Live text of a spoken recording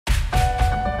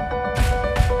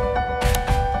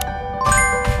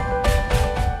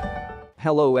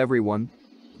Hello everyone.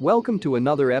 Welcome to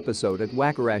another episode at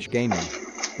wackoRash Gaming.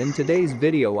 In today's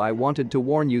video I wanted to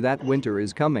warn you that winter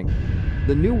is coming.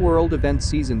 The new World Event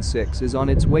Season 6 is on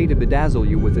its way to bedazzle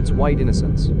you with its white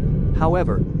innocence.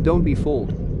 However, don't be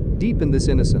fooled. Deep in this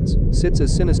innocence sits a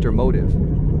sinister motive.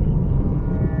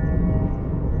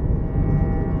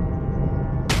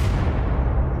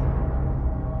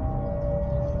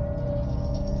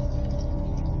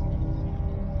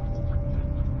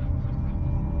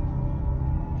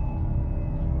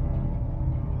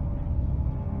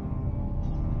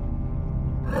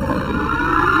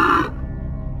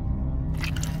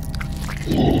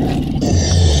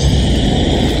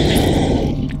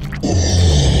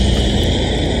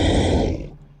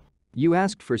 You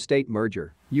asked for state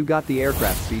merger, you got the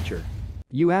aircraft feature.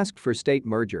 You asked for state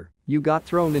merger, you got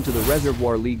thrown into the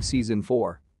Reservoir League Season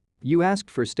 4. You asked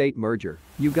for state merger,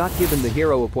 you got given the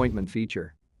hero appointment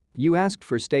feature. You asked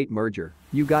for state merger,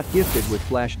 you got gifted with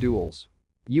flash duels.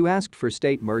 You asked for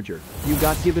state merger, you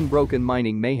got given broken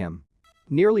mining mayhem.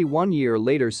 Nearly 1 year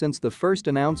later since the first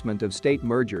announcement of state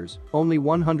mergers, only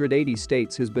 180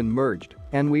 states has been merged,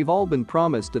 and we've all been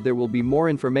promised that there will be more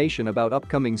information about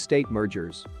upcoming state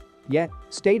mergers. Yet,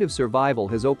 State of Survival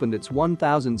has opened its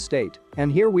 1000th state,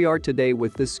 and here we are today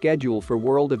with this schedule for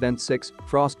World Event 6,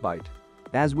 Frostbite.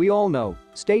 As we all know,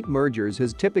 state mergers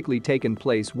has typically taken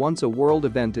place once a world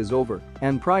event is over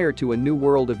and prior to a new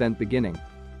world event beginning.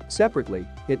 Separately,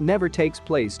 it never takes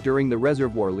place during the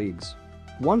Reservoir Leagues.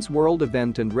 Once World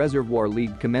Event and Reservoir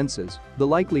League commences, the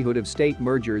likelihood of state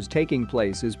mergers taking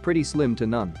place is pretty slim to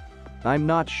none. I'm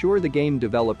not sure the game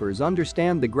developers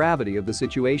understand the gravity of the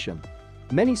situation.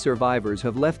 Many survivors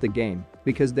have left the game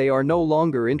because they are no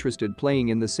longer interested playing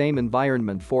in the same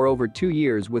environment for over 2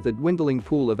 years with a dwindling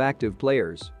pool of active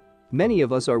players. Many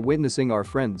of us are witnessing our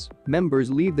friends, members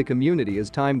leave the community as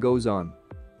time goes on.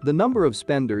 The number of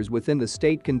spenders within the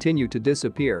state continue to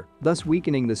disappear, thus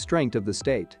weakening the strength of the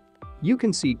state. You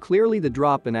can see clearly the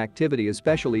drop in activity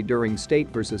especially during state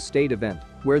versus state event,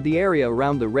 where the area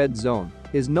around the red zone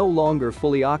is no longer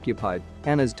fully occupied,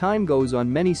 and as time goes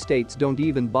on many states don't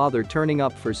even bother turning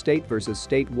up for state versus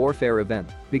state warfare event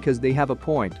because they have a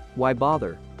point, why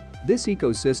bother? This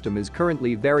ecosystem is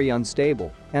currently very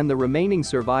unstable, and the remaining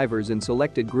survivors in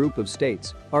selected group of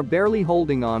states are barely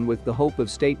holding on with the hope of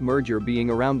state merger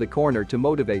being around the corner to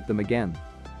motivate them again.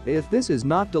 If this is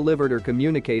not delivered or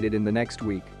communicated in the next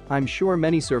week, I'm sure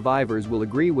many survivors will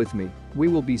agree with me, we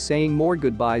will be saying more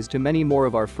goodbyes to many more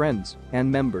of our friends and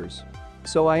members.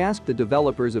 So I asked the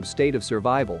developers of State of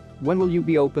Survival, when will you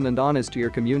be open and honest to your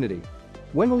community?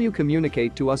 When will you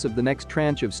communicate to us of the next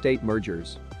tranche of state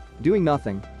mergers? Doing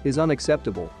nothing is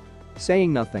unacceptable.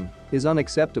 Saying nothing is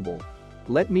unacceptable.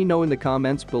 Let me know in the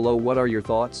comments below what are your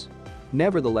thoughts.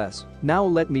 Nevertheless, now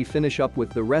let me finish up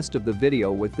with the rest of the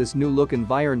video with this new look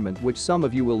environment which some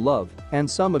of you will love and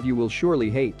some of you will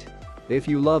surely hate. If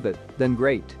you love it, then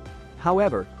great.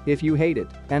 However, if you hate it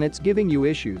and it's giving you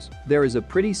issues, there is a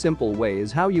pretty simple way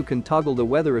is how you can toggle the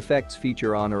weather effects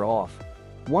feature on or off.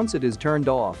 Once it is turned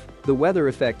off, the weather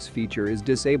effects feature is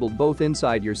disabled both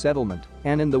inside your settlement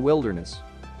and in the wilderness.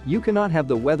 You cannot have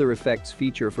the weather effects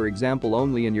feature for example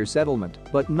only in your settlement,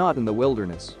 but not in the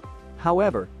wilderness.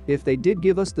 However, if they did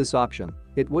give us this option,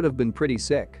 it would have been pretty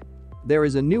sick. There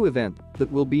is a new event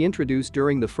that will be introduced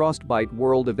during the Frostbite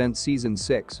World Event Season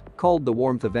 6, called the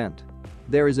Warmth Event.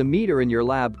 There is a meter in your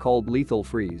lab called Lethal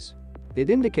Freeze. It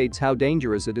indicates how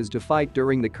dangerous it is to fight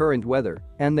during the current weather,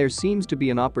 and there seems to be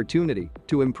an opportunity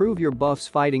to improve your buffs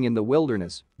fighting in the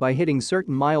wilderness by hitting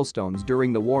certain milestones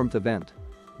during the Warmth Event.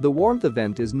 The Warmth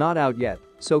Event is not out yet,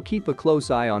 so keep a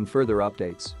close eye on further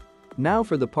updates. Now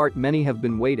for the part many have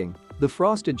been waiting. The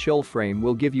Frosted Chill frame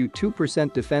will give you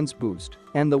 2% defense boost,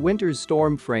 and the Winter's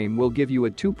Storm frame will give you a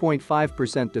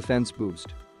 2.5% defense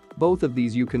boost. Both of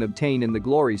these you can obtain in the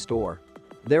Glory store.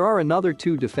 There are another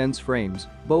 2 defense frames,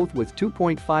 both with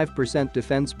 2.5%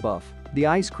 defense buff, the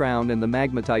Ice Crown and the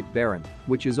Magmatite Baron,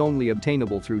 which is only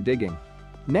obtainable through digging.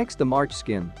 Next, the March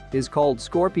skin is called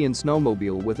Scorpion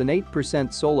Snowmobile with an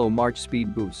 8% solo March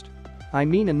speed boost. I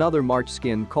mean another March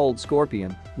skin called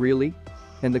Scorpion, really?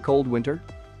 In the cold winter?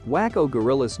 Wacko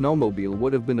Gorilla Snowmobile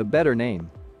would have been a better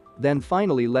name. Then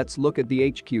finally let's look at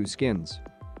the HQ skins.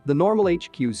 The normal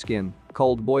HQ skin,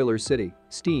 called Boiler City,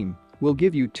 Steam, will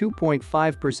give you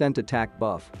 2.5% attack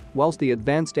buff, whilst the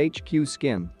advanced HQ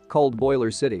skin, called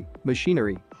Boiler City,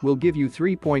 Machinery, will give you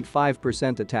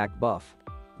 3.5% attack buff.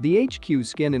 The HQ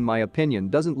skin in my opinion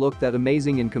doesn't look that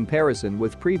amazing in comparison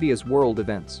with previous world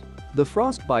events. The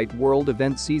Frostbite World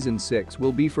Event Season 6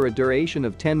 will be for a duration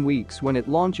of 10 weeks when it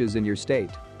launches in your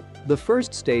state. The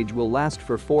first stage will last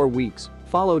for 4 weeks,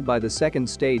 followed by the second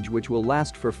stage which will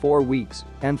last for 4 weeks,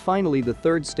 and finally the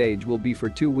third stage will be for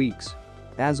 2 weeks.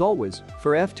 As always,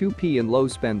 for F2P and low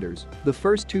spenders, the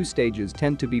first 2 stages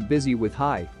tend to be busy with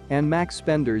high and max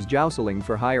spenders jostling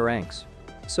for higher ranks.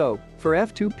 So, for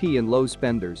F2P and low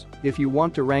spenders, if you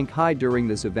want to rank high during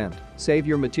this event, save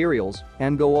your materials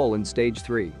and go all in stage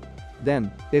 3.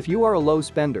 Then, if you are a low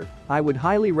spender, I would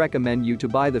highly recommend you to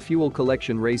buy the Fuel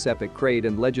Collection Race Epic Crate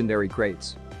and Legendary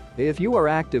Crates. If you are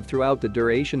active throughout the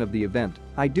duration of the event,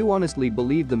 I do honestly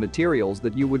believe the materials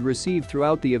that you would receive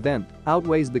throughout the event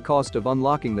outweighs the cost of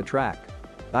unlocking the track.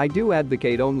 I do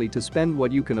advocate only to spend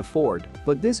what you can afford,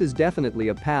 but this is definitely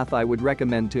a path I would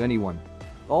recommend to anyone.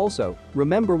 Also,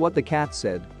 remember what the cat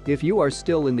said, if you are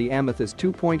still in the Amethyst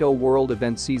 2.0 World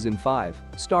Event Season 5,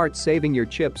 start saving your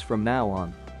chips from now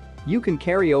on. You can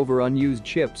carry over unused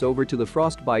chips over to the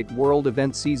Frostbite World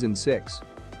Event Season 6.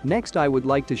 Next, I would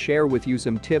like to share with you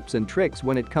some tips and tricks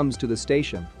when it comes to the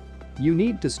station. You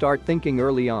need to start thinking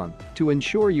early on to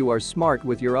ensure you are smart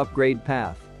with your upgrade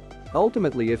path.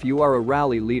 Ultimately, if you are a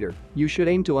rally leader, you should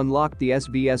aim to unlock the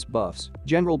SBS buffs,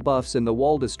 general buffs and the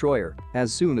wall destroyer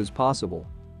as soon as possible.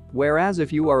 Whereas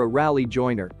if you are a rally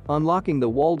joiner, unlocking the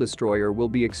wall destroyer will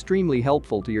be extremely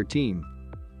helpful to your team.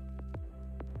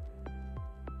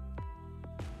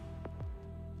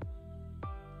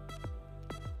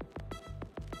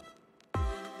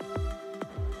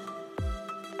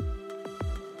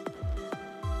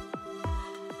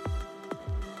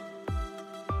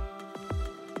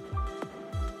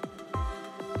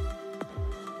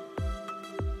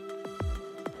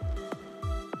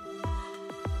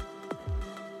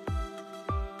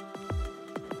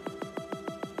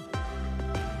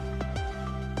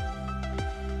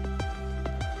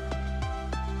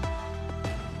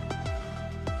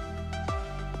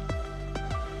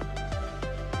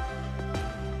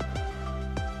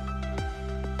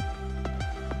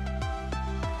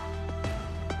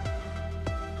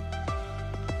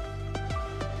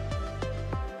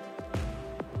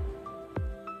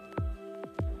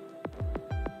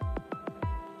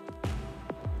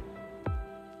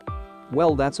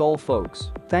 Well, that's all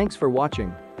folks. Thanks for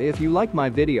watching. If you like my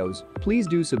videos, please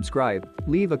do subscribe,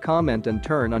 leave a comment and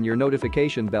turn on your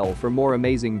notification bell for more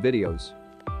amazing videos.